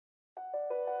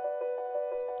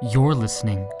You're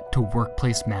listening to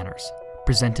Workplace Matters,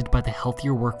 presented by the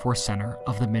Healthier Workforce Center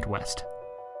of the Midwest.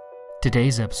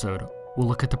 Today's episode will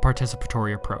look at the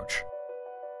participatory approach,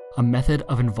 a method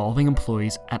of involving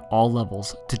employees at all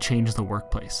levels to change the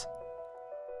workplace.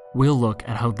 We'll look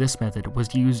at how this method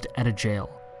was used at a jail,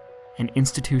 an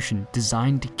institution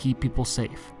designed to keep people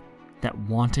safe that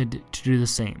wanted to do the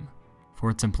same for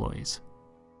its employees.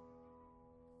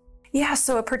 Yeah,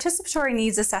 so a participatory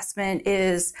needs assessment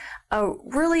is a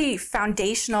really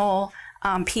foundational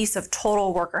piece of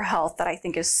total worker health that I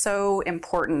think is so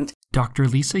important. Dr.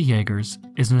 Lisa Yeagers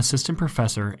is an assistant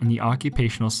professor in the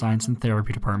Occupational Science and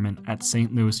Therapy Department at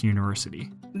St. Louis University.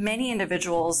 Many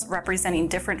individuals representing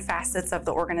different facets of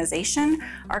the organization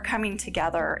are coming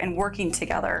together and working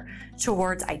together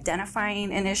towards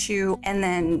identifying an issue and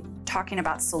then talking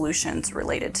about solutions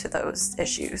related to those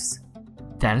issues.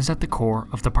 That is at the core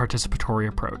of the participatory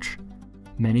approach.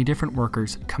 Many different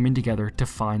workers coming together to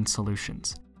find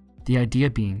solutions. The idea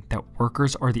being that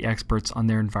workers are the experts on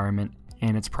their environment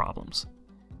and its problems.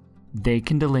 They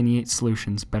can delineate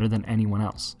solutions better than anyone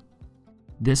else.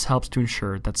 This helps to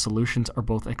ensure that solutions are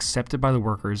both accepted by the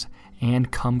workers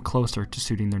and come closer to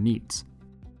suiting their needs.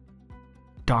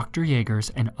 Dr. Yeagers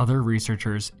and other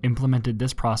researchers implemented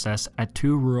this process at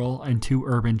 2 rural and 2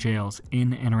 urban jails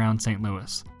in and around St.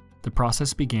 Louis. The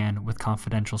process began with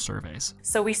confidential surveys.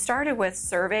 So we started with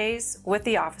surveys with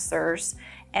the officers,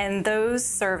 and those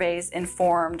surveys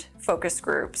informed focus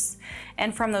groups.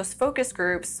 And from those focus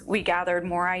groups, we gathered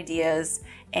more ideas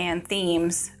and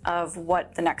themes of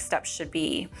what the next steps should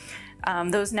be.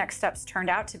 Those next steps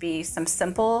turned out to be some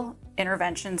simple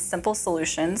interventions, simple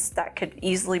solutions that could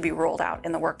easily be rolled out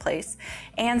in the workplace,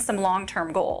 and some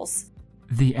long-term goals.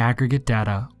 The aggregate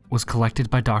data was collected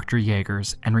by Dr.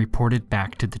 Yeagers and reported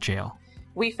back to the jail.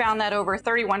 We found that over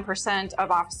 31%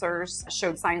 of officers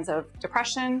showed signs of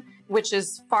depression, which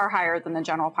is far higher than the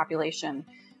general population.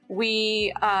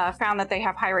 We found that they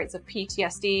have high rates of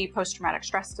PTSD, post-traumatic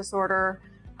stress disorder,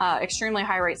 extremely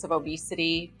high rates of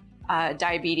obesity,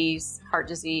 diabetes, heart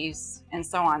disease, and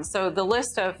so on. So the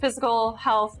list of physical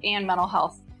health and mental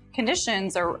health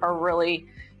conditions are really,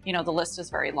 the list is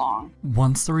very long.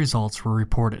 Once the results were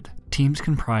reported, teams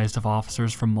comprised of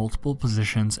officers from multiple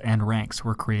positions and ranks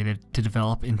were created to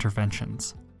develop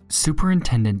interventions.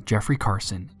 Superintendent Jeffrey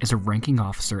Carson is a ranking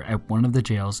officer at one of the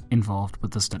jails involved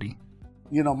with the study.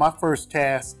 My first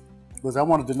task was I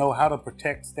wanted to know how to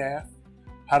protect staff,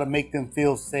 how to make them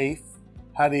feel safe,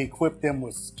 how to equip them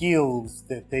with skills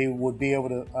that they would be able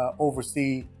to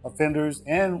oversee offenders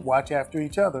and watch after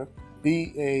each other,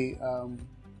 be a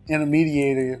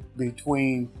intermediator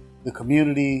between the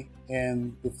community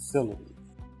and the facility.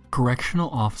 Correctional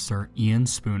Officer Ian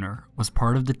Spooner was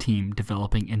part of the team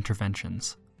developing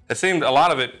interventions. A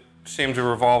lot of it seemed to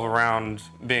revolve around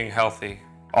being healthy.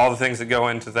 All the things that go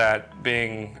into that,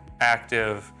 being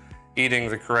active, eating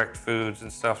the correct foods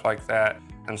and stuff like that.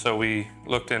 And so we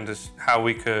looked into how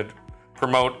we could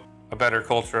promote a better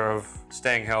culture of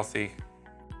staying healthy.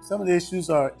 Some of the issues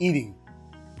are eating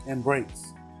and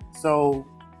breaks. So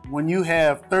when you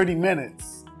have 30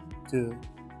 minutes to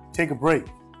take a break,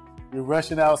 you're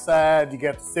rushing outside, you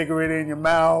got the cigarette in your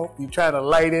mouth, you try to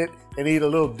light it and eat a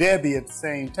little Debbie at the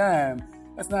same time,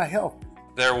 that's not healthy.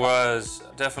 There was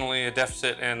definitely a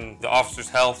deficit in the officers'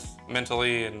 health,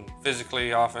 mentally and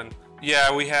physically often.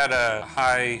 Yeah, we had a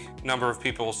high number of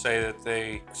people say that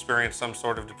they experienced some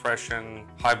sort of depression.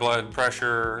 High blood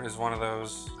pressure is one of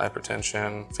those,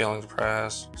 hypertension, feeling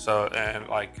depressed, and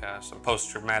some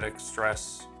post-traumatic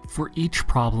stress. For each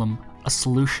problem, a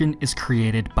solution is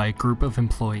created by a group of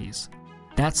employees.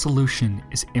 That solution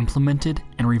is implemented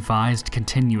and revised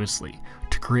continuously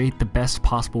to create the best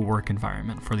possible work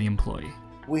environment for the employee.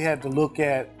 We had to look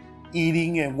at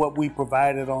eating and what we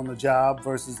provided on the job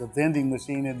versus a vending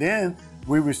machine, and then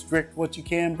we restrict what you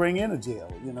can bring in a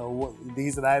jail.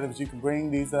 These are the items you can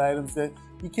bring, these are the items that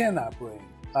you cannot bring.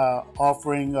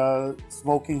 Offering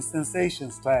smoking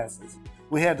sensations classes.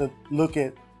 We had to look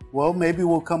at, maybe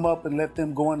we'll come up and let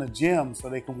them go in a gym so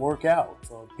they can work out.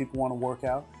 So if people want to work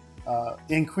out,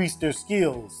 increase their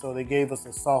skills. So they gave us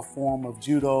a soft form of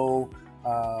judo,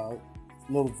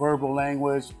 little verbal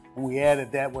language, and we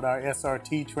added that with our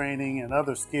SRT training and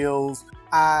other skills.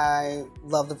 I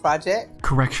love the project.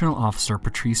 Correctional Officer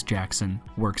Patrice Jackson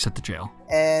works at the jail.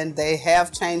 And they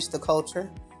have changed the culture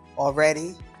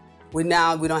already. We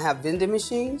don't have vending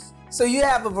machines. So you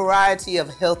have a variety of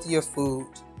healthier food,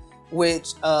 which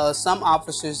some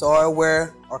officers are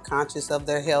aware or conscious of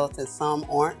their health and some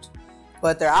aren't.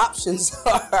 But their options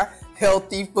are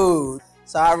healthy food.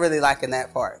 So I really like in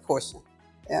that portion.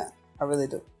 Yeah, I really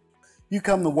do. You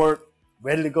come to work,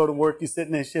 ready to go to work, you're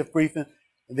sitting in shift briefing,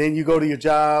 and then you go to your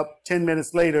job, 10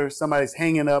 minutes later, somebody's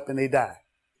hanging up and they die.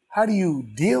 How do you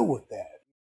deal with that?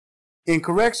 In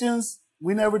corrections,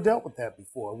 we never dealt with that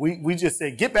before. We just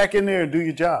say, get back in there and do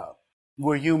your job.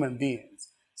 We're human beings.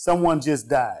 Someone just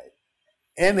died.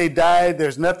 And they died,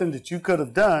 there's nothing that you could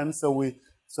have done, so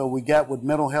we got with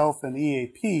mental health and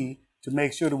EAP to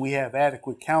make sure that we have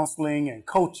adequate counseling and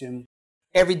coaching.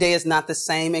 Every day is not the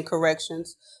same in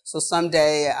corrections. So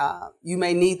someday you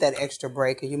may need that extra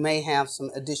break, and you may have some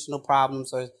additional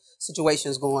problems or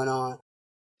situations going on.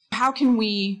 How can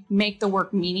we make the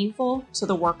work meaningful to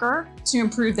the worker to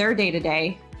improve their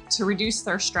day-to-day, to reduce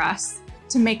their stress,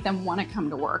 to make them want to come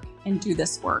to work and do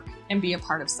this work and be a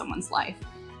part of someone's life?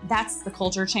 That's the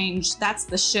culture change. That's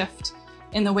the shift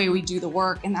in the way we do the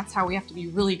work. And that's how we have to be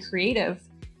really creative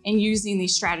in using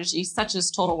these strategies such as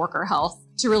total worker health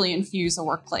to really infuse a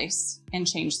workplace and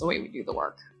change the way we do the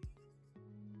work.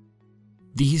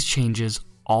 These changes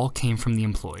all came from the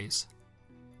employees.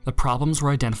 The problems were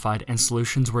identified and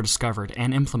solutions were discovered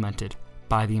and implemented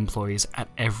by the employees at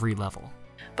every level.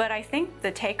 But I think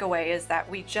the takeaway is that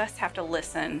we just have to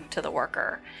listen to the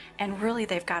worker, and really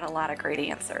they've got a lot of great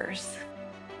answers.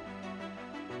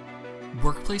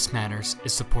 Workplace Matters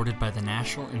is supported by the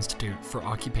National Institute for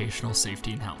Occupational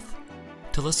Safety and Health.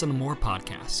 To listen to more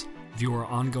podcasts, view our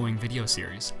ongoing video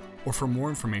series, or for more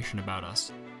information about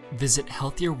us, visit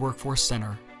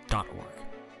healthierworkforcecenter.org.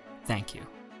 Thank you.